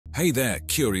Hey there,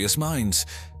 curious minds.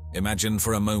 Imagine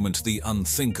for a moment the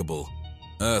unthinkable.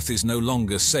 Earth is no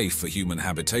longer safe for human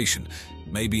habitation.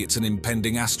 Maybe it's an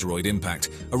impending asteroid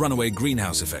impact, a runaway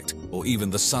greenhouse effect, or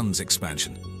even the sun's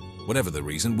expansion. Whatever the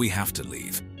reason, we have to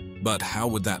leave. But how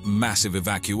would that massive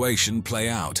evacuation play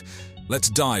out? Let's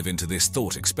dive into this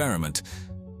thought experiment.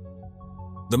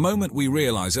 The moment we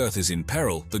realize Earth is in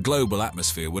peril, the global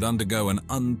atmosphere would undergo an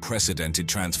unprecedented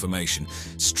transformation.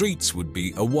 Streets would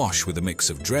be awash with a mix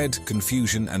of dread,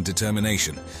 confusion, and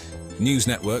determination. News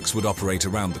networks would operate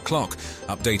around the clock,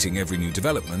 updating every new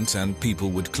development, and people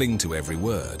would cling to every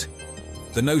word.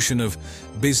 The notion of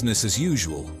business as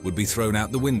usual would be thrown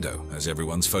out the window as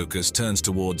everyone's focus turns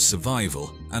towards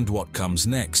survival and what comes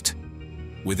next.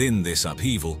 Within this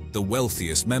upheaval, the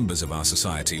wealthiest members of our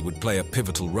society would play a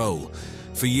pivotal role.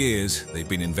 For years, they've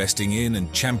been investing in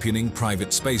and championing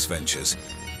private space ventures,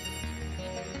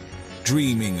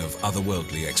 dreaming of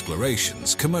otherworldly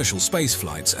explorations, commercial space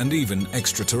flights, and even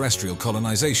extraterrestrial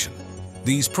colonization.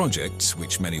 These projects,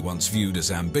 which many once viewed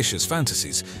as ambitious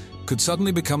fantasies, could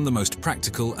suddenly become the most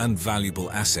practical and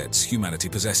valuable assets humanity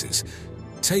possesses.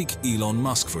 Take Elon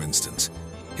Musk, for instance.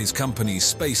 His company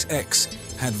SpaceX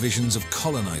had visions of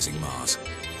colonizing Mars.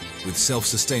 With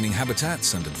self-sustaining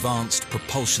habitats and advanced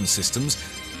propulsion systems,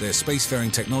 their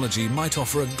spacefaring technology might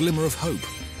offer a glimmer of hope,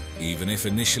 even if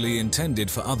initially intended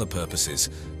for other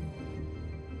purposes.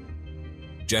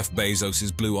 Jeff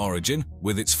Bezos's Blue Origin,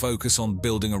 with its focus on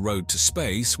building a road to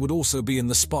space, would also be in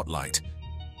the spotlight.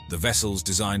 The vessels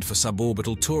designed for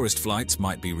suborbital tourist flights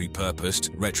might be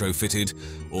repurposed, retrofitted,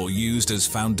 or used as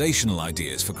foundational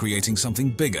ideas for creating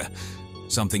something bigger,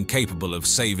 something capable of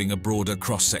saving a broader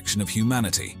cross-section of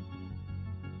humanity.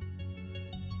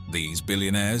 These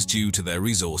billionaires, due to their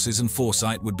resources and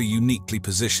foresight, would be uniquely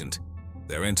positioned.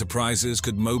 Their enterprises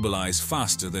could mobilize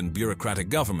faster than bureaucratic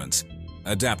governments,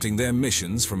 adapting their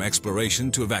missions from exploration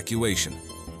to evacuation.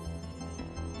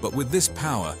 But with this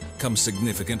power comes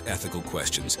significant ethical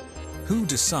questions. Who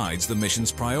decides the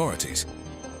mission's priorities?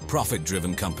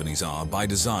 Profit-driven companies are, by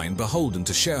design, beholden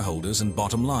to shareholders and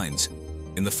bottom lines.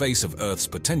 In the face of Earth's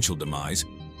potential demise,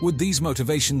 would these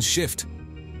motivations shift?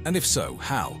 And if so,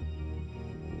 how?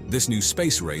 This new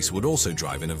space race would also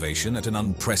drive innovation at an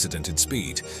unprecedented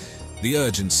speed. The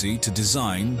urgency to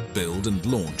design, build, and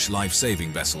launch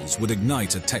life-saving vessels would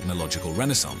ignite a technological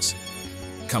renaissance.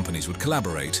 Companies would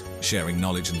collaborate, sharing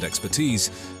knowledge and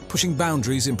expertise, pushing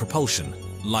boundaries in propulsion,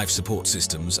 life support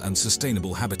systems, and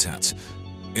sustainable habitats.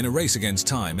 In a race against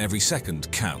time, every second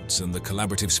counts, and the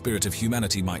collaborative spirit of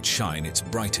humanity might shine its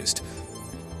brightest.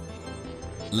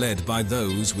 Led by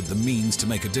those with the means to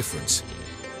make a difference.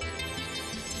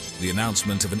 The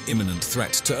announcement of an imminent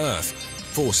threat to Earth,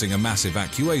 forcing a mass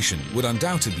evacuation, would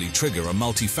undoubtedly trigger a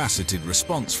multifaceted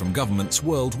response from governments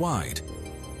worldwide.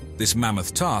 This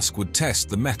mammoth task would test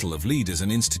the mettle of leaders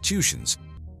and institutions,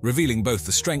 revealing both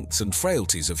the strengths and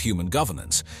frailties of human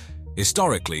governance.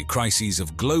 Historically, crises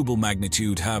of global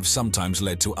magnitude have sometimes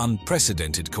led to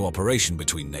unprecedented cooperation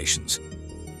between nations.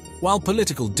 While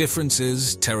political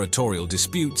differences, territorial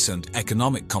disputes, and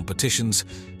economic competitions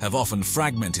have often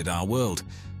fragmented our world,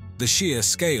 the sheer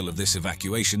scale of this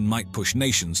evacuation might push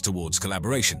nations towards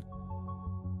collaboration.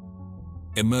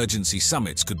 Emergency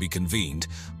summits could be convened,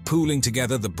 pooling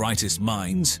together the brightest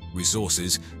minds,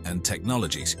 resources, and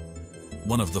technologies.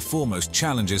 One of the foremost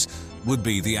challenges would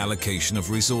be the allocation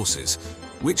of resources.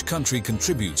 Which country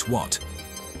contributes what?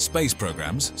 Space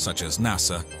programs such as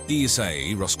NASA,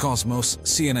 ESA, Roscosmos,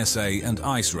 CNSA, and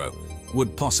ISRO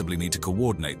would possibly need to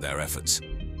coordinate their efforts.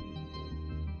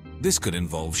 This could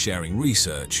involve sharing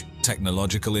research,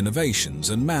 technological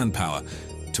innovations, and manpower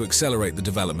to accelerate the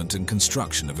development and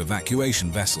construction of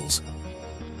evacuation vessels.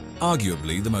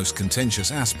 Arguably, the most contentious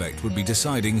aspect would be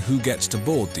deciding who gets to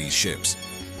board these ships.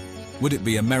 Would it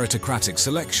be a meritocratic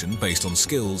selection based on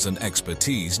skills and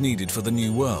expertise needed for the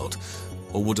new world?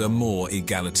 Or would a more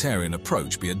egalitarian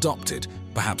approach be adopted,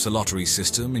 perhaps a lottery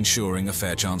system ensuring a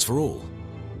fair chance for all?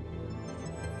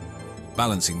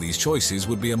 Balancing these choices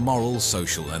would be a moral,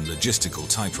 social, and logistical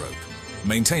tightrope.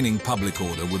 Maintaining public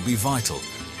order would be vital.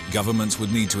 Governments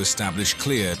would need to establish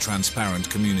clear, transparent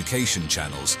communication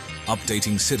channels,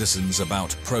 updating citizens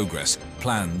about progress,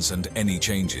 plans, and any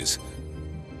changes.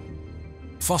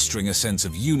 Fostering a sense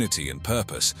of unity and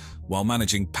purpose, while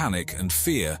managing panic and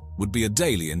fear, would be a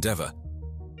daily endeavor.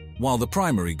 While the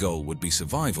primary goal would be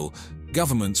survival,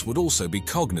 governments would also be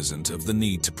cognizant of the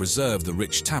need to preserve the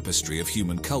rich tapestry of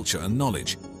human culture and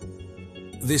knowledge.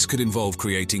 This could involve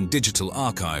creating digital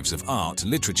archives of art,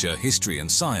 literature, history, and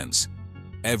science.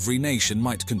 Every nation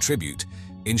might contribute,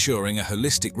 ensuring a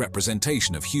holistic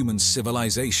representation of human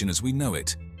civilization as we know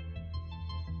it.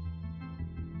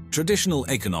 Traditional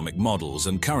economic models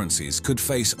and currencies could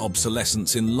face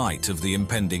obsolescence in light of the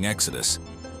impending exodus.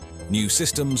 New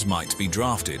systems might be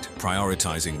drafted,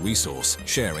 prioritizing resource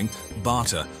sharing,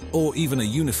 barter, or even a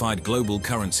unified global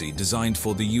currency designed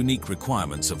for the unique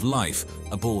requirements of life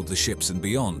aboard the ships and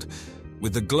beyond.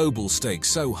 With the global stakes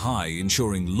so high,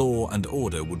 ensuring law and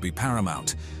order would be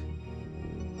paramount.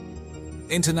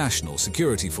 International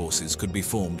security forces could be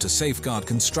formed to safeguard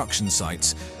construction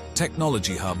sites,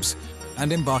 technology hubs,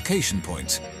 and embarkation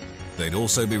points. They'd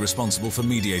also be responsible for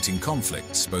mediating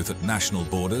conflicts, both at national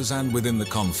borders and within the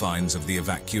confines of the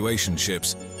evacuation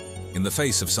ships. In the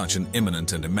face of such an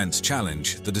imminent and immense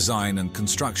challenge, the design and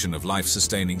construction of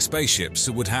life-sustaining spaceships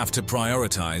would have to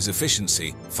prioritize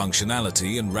efficiency,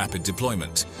 functionality, and rapid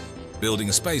deployment. Building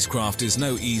a spacecraft is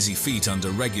no easy feat under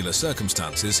regular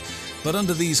circumstances, but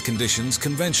under these conditions,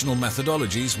 conventional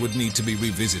methodologies would need to be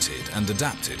revisited and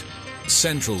adapted.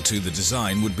 Central to the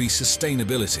design would be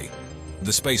sustainability.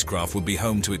 The spacecraft would be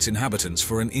home to its inhabitants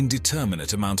for an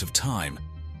indeterminate amount of time.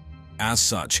 As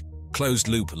such,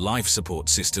 closed-loop life support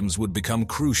systems would become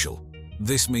crucial.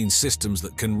 This means systems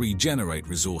that can regenerate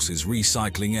resources,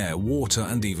 recycling air, water,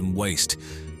 and even waste.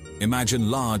 Imagine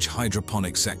large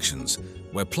hydroponic sections,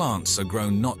 where plants are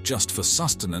grown not just for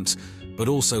sustenance, but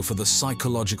also for the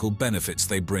psychological benefits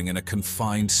they bring in a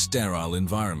confined, sterile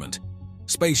environment.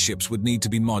 Spaceships would need to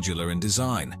be modular in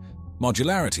design.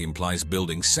 Modularity implies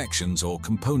building sections or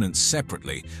components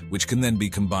separately, which can then be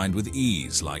combined with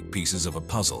ease like pieces of a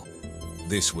puzzle.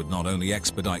 This would not only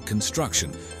expedite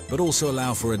construction, but also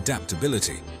allow for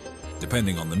adaptability.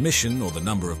 Depending on the mission or the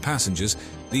number of passengers,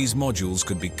 these modules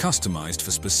could be customized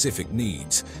for specific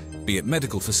needs, be it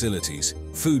medical facilities,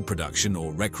 food production,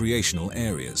 or recreational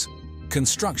areas.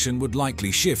 Construction would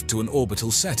likely shift to an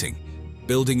orbital setting.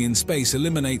 Building in space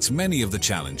eliminates many of the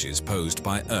challenges posed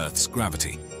by Earth's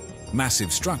gravity.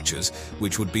 Massive structures,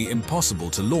 which would be impossible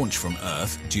to launch from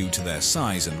Earth due to their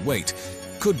size and weight,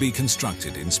 could be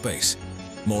constructed in space.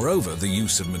 Moreover, the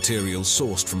use of materials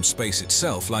sourced from space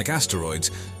itself, like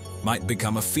asteroids, might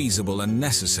become a feasible and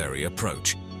necessary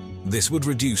approach. This would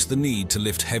reduce the need to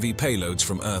lift heavy payloads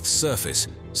from Earth's surface,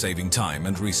 saving time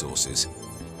and resources.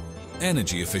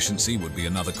 Energy efficiency would be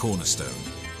another cornerstone.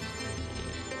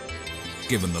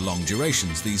 Given the long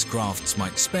durations these crafts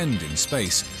might spend in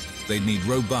space, they'd need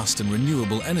robust and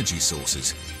renewable energy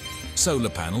sources. Solar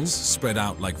panels, spread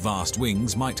out like vast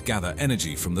wings, might gather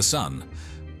energy from the sun,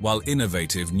 while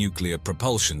innovative nuclear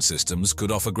propulsion systems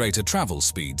could offer greater travel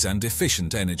speeds and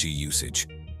efficient energy usage.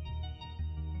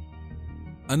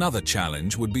 Another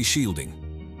challenge would be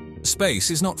shielding.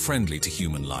 Space is not friendly to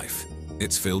human life.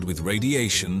 It's filled with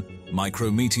radiation,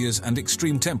 micrometeors, and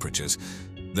extreme temperatures.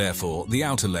 Therefore, the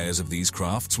outer layers of these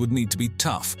crafts would need to be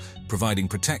tough, providing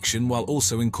protection while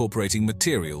also incorporating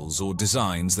materials or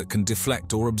designs that can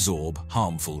deflect or absorb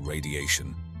harmful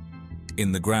radiation.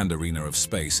 In the grand arena of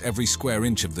space, every square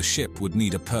inch of the ship would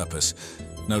need a purpose.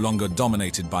 No longer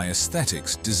dominated by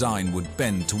aesthetics, design would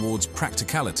bend towards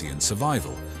practicality and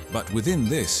survival. But within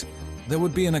this, there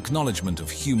would be an acknowledgement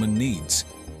of human needs.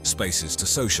 Spaces to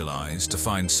socialize, to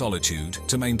find solitude,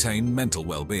 to maintain mental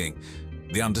well-being.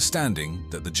 The understanding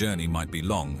that the journey might be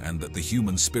long and that the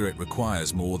human spirit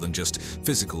requires more than just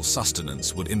physical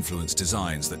sustenance would influence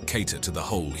designs that cater to the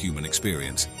whole human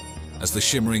experience. As the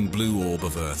shimmering blue orb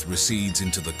of Earth recedes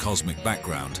into the cosmic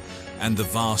background and the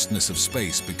vastness of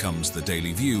space becomes the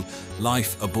daily view,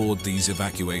 life aboard these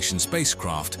evacuation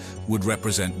spacecraft would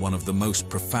represent one of the most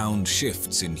profound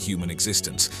shifts in human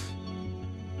existence.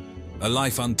 A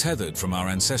life untethered from our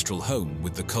ancestral home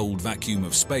with the cold vacuum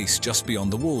of space just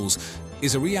beyond the walls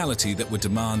is a reality that would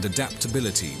demand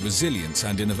adaptability, resilience,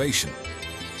 and innovation.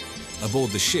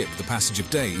 Aboard the ship, the passage of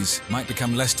days might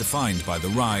become less defined by the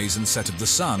rise and set of the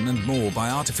sun and more by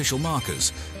artificial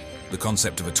markers. The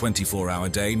concept of a 24-hour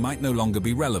day might no longer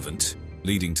be relevant,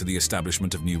 leading to the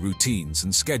establishment of new routines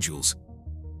and schedules.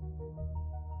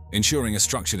 Ensuring a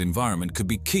structured environment could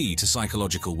be key to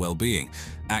psychological well-being.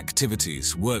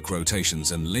 Activities, work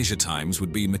rotations, and leisure times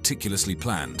would be meticulously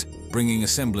planned, bringing a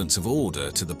semblance of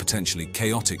order to the potentially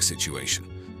chaotic situation.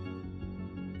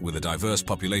 With a diverse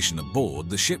population aboard,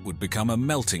 the ship would become a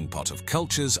melting pot of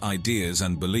cultures, ideas,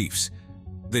 and beliefs.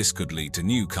 This could lead to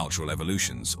new cultural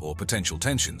evolutions or potential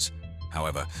tensions.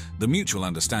 However, the mutual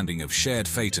understanding of shared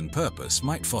fate and purpose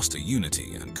might foster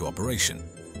unity and cooperation.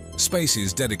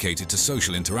 Spaces dedicated to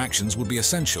social interactions would be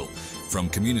essential, from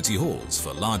community halls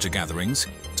for larger gatherings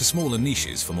to smaller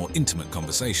niches for more intimate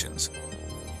conversations.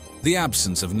 The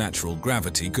absence of natural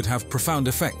gravity could have profound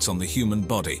effects on the human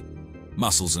body.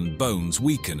 Muscles and bones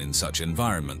weaken in such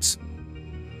environments.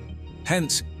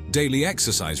 Hence, daily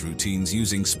exercise routines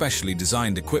using specially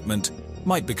designed equipment,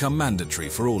 might become mandatory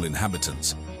for all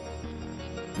inhabitants.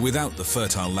 Without the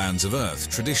fertile lands of Earth,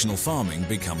 traditional farming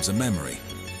becomes a memory.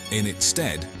 In its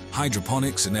stead,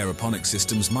 hydroponics and aeroponic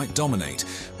systems might dominate,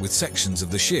 with sections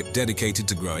of the ship dedicated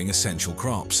to growing essential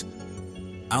crops.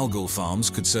 Algal farms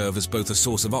could serve as both a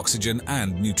source of oxygen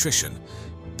and nutrition.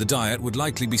 The diet would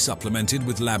likely be supplemented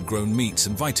with lab-grown meats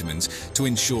and vitamins to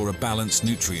ensure a balanced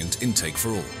nutrient intake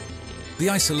for all. The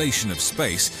isolation of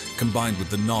space, combined with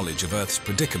the knowledge of Earth's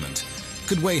predicament,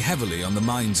 could weigh heavily on the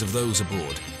minds of those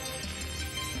aboard.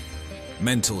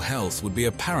 Mental health would be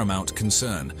a paramount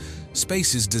concern.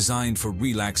 Spaces designed for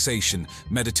relaxation,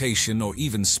 meditation, or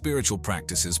even spiritual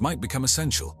practices might become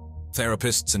essential.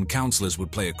 Therapists and counselors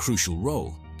would play a crucial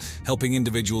role, helping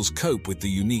individuals cope with the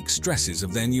unique stresses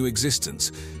of their new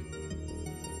existence.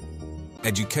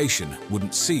 Education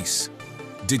wouldn't cease.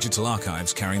 Digital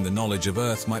archives carrying the knowledge of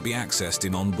Earth might be accessed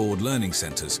in on-board learning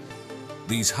centers.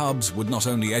 These hubs would not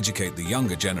only educate the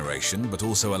younger generation, but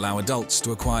also allow adults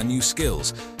to acquire new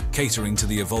skills, catering to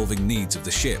the evolving needs of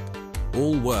the ship.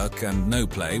 All work and no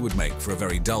play would make for a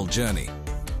very dull journey.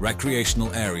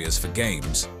 Recreational areas for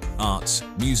games, arts,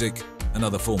 music, and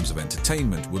other forms of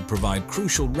entertainment would provide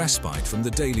crucial respite from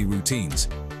the daily routines.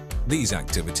 These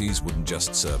activities wouldn't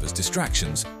just serve as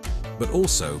distractions, but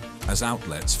also as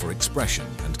outlets for expression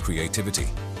and creativity.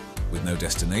 With no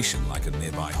destination like a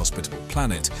nearby hospitable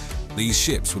planet, these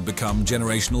ships would become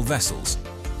generational vessels.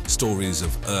 Stories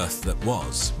of Earth that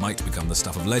was might become the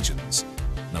stuff of legends,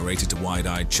 narrated to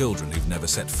wide-eyed children who've never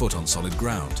set foot on solid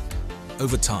ground.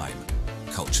 Over time,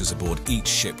 cultures aboard each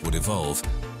ship would evolve,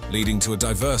 leading to a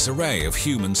diverse array of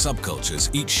human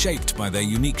subcultures, each shaped by their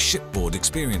unique shipboard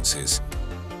experiences.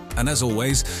 And as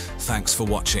always, thanks for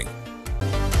watching.